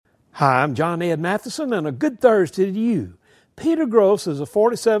Hi, I'm John Ed Matheson, and a good Thursday to you. Peter Gross is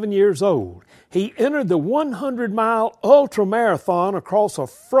 47 years old. He entered the 100-mile ultramarathon across a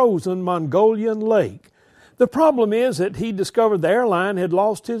frozen Mongolian lake. The problem is that he discovered the airline had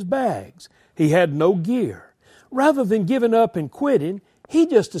lost his bags. He had no gear. Rather than giving up and quitting, he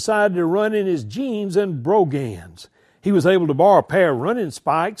just decided to run in his jeans and brogans. He was able to borrow a pair of running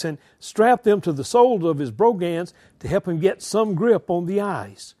spikes and strap them to the soles of his brogans to help him get some grip on the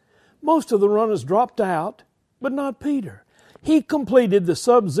ice. Most of the runners dropped out, but not Peter. He completed the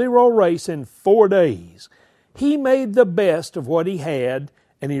Sub-Zero race in 4 days. He made the best of what he had,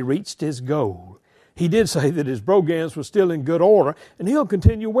 and he reached his goal. He did say that his brogans were still in good order, and he'll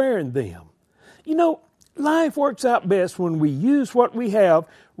continue wearing them. You know, life works out best when we use what we have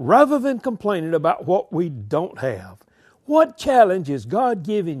rather than complaining about what we don't have. What challenge is God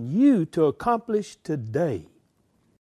giving you to accomplish today?